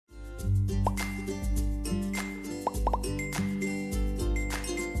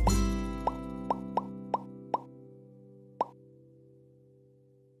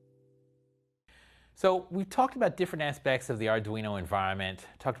So we've talked about different aspects of the Arduino environment,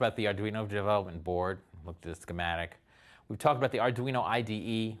 talked about the Arduino development board, looked at the schematic. We've talked about the Arduino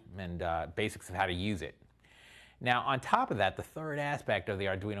IDE and basics of how to use it. Now on top of that, the third aspect of the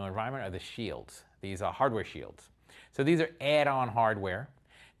Arduino environment are the shields. These are hardware shields. So these are add-on hardware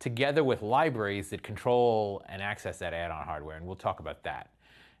together with libraries that control and access that add-on hardware, and we'll talk about that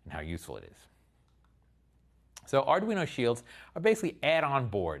and how useful it is. So Arduino shields are basically add-on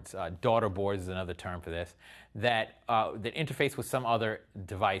boards. Daughter boards is another term for this, that interface with some other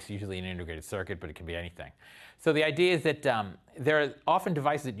device, usually an integrated circuit, but it can be anything. So the idea is that there are often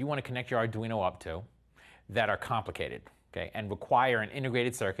devices that you want to connect your Arduino up to that are complicated, okay, and require an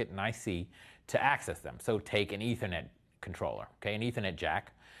integrated circuit, an IC, to access them. So take an Ethernet controller, okay, an Ethernet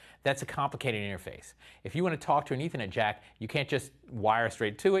jack. That's a complicated interface. If you want to talk to an Ethernet jack, you can't just wire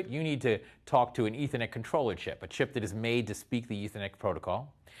straight to it. You need to talk to an Ethernet controller chip, a chip that is made to speak the Ethernet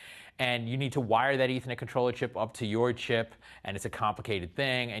protocol. And you need to wire that Ethernet controller chip up to your chip, and it's a complicated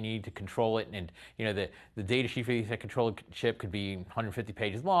thing, and you need to control it. And you know the data sheet for the Ethernet controller chip could be 150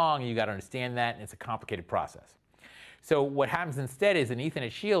 pages long, and you got to understand that, and it's a complicated process. So what happens instead is an Ethernet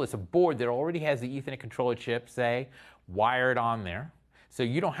shield is a board that already has the Ethernet controller chip, say, wired on there. So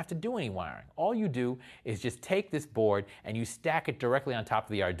you don't have to do any wiring. All you do is just take this board and you stack it directly on top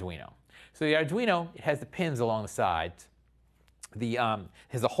of the Arduino. So the Arduino, it has the pins along the sides.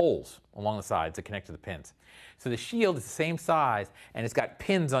 Has the holes along the sides that connect to the pins. So the shield is the same size and it's got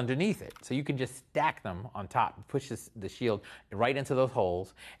pins underneath it. So you can just stack them on top, push the shield right into those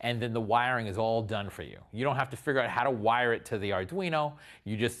holes, and then the wiring is all done for you. You don't have to figure out how to wire it to the Arduino.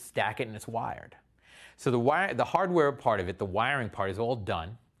 You just stack it and it's wired. So the hardware part of it, the wiring part, is all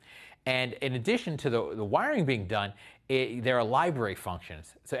done. And in addition to the wiring being done, there are library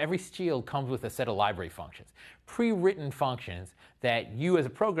functions. So every shield comes with a set of library functions, pre-written functions that you as a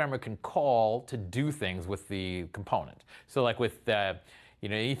programmer can call to do things with the component. So like with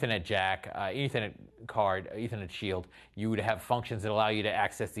Ethernet jack, Ethernet card, Ethernet shield, you would have functions that allow you to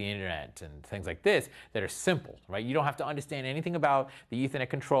access the internet and things like this that are simple, right? You don't have to understand anything about the Ethernet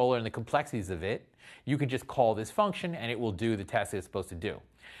controller and the complexities of it. You can just call this function and it will do the task it's supposed to do.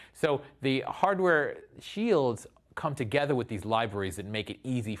 So the hardware shields come together with these libraries that make it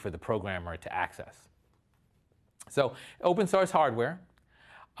easy for the programmer to access. So open source hardware.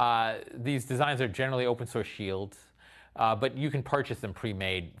 These designs are generally open source shields. But you can purchase them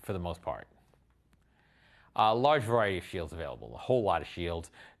pre-made for the most part. A large variety of shields available, a whole lot of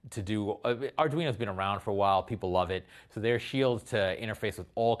shields to do. Arduino's been around for a while, people love it, so there are shields to interface with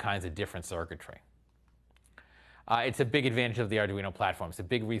all kinds of different circuitry. It's a big advantage of the Arduino platform. It's a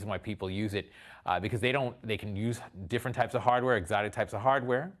big reason why people use it because they can use different types of hardware, exotic types of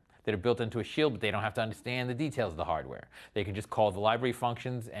hardware that are built into a shield, but they don't have to understand the details of the hardware. They can just call the library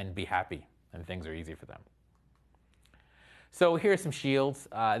functions and be happy, and things are easy for them. So here are some shields.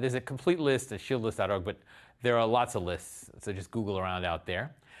 There's a complete list at shieldlist.org, but there are lots of lists, so just Google around out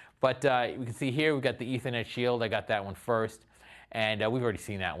there. But we can see here we've got the Ethernet shield. I got that one first, and we've already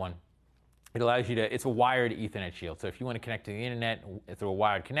seen that one. It allows you to, it's a wired Ethernet shield. So if you want to connect to the internet through a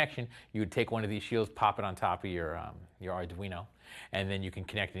wired connection, you would take one of these shields, pop it on top of your Arduino, and then you can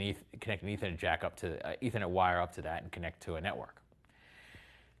connect an Ethernet jack up to, Ethernet wire up to that and connect to a network.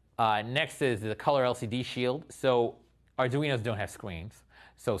 Next is the color LCD shield. So Arduinos don't have screens.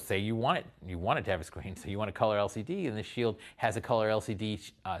 So say you want it to have a screen, so you want a color LCD, and the shield has a color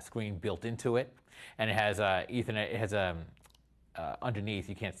LCD screen built into it, and it has Ethernet. It has underneath,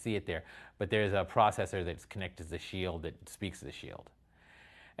 you can't see it there, but there's a processor that's connected to the shield that speaks to the shield.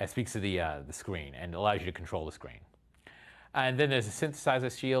 It speaks to the screen and allows you to control the screen. And then there's a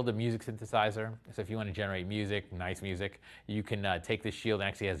synthesizer shield, a music synthesizer. So if you want to generate music, nice music, you can take this shield. It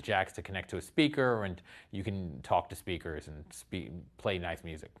actually has jacks to connect to a speaker, and you can talk to speakers and play nice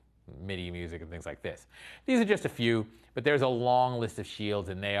music, MIDI music and things like this. These are just a few, but there's a long list of shields,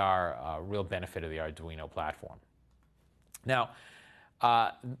 and they are a real benefit of the Arduino platform. Now,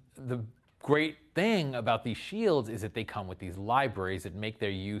 the great thing about these shields is that they come with these libraries that make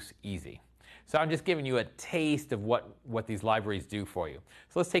their use easy. So I'm just giving you a taste of what these libraries do for you.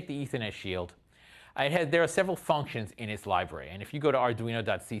 So let's take the Ethernet shield. There are several functions in its library, and if you go to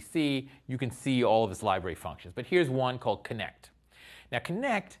arduino.cc, you can see all of its library functions. But here's one called connect. Now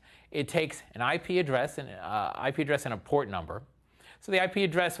connect, it takes an IP address and a port number. So the IP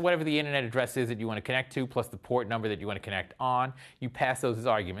address, whatever the internet address is that you want to connect to, plus the port number that you want to connect on, you pass those as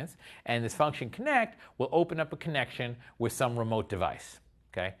arguments, and this function connect will open up a connection with some remote device.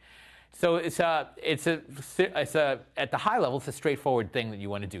 Okay? So at the high level, it's a straightforward thing that you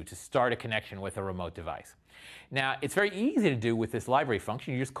want to do to start a connection with a remote device. Now, it's very easy to do with this library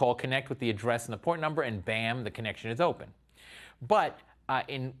function. You just call connect with the address and the port number, and bam, the connection is open. But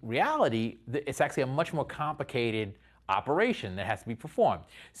in reality, it's actually a much more complicated operation that has to be performed.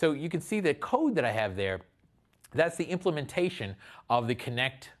 So you can see the code that I have there. That's the implementation of the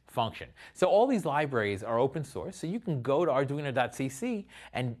connect function. So all these libraries are open source, so you can go to arduino.cc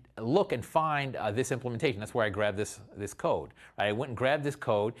and look and find this implementation. That's where I grabbed this code. Right? I went and grabbed this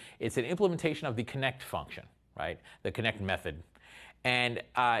code. It's an implementation of the connect function, right? The connect method. And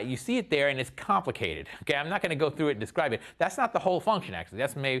you see it there, and it's complicated. Okay, I'm not going to go through it and describe it. That's not the whole function, actually.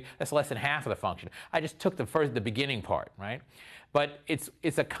 That's less than half of the function. I just took the beginning part, right? But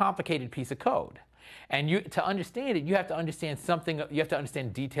it's a complicated piece of code. And to understand it, you have to understand something. You have to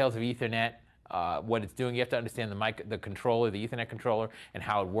understand details of Ethernet, what it's doing. You have to understand the controller, the Ethernet controller, and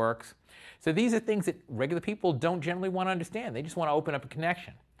how it works. So these are things that regular people don't generally want to understand. They just want to open up a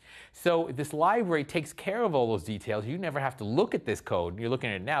connection. So this library takes care of all those details. You never have to look at this code. You're looking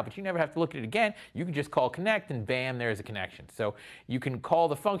at it now, but you never have to look at it again. You can just call connect, and bam, there's a connection. So you can call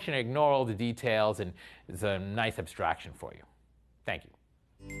the function and ignore all the details, and it's a nice abstraction for you. Thank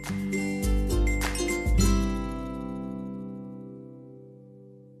you.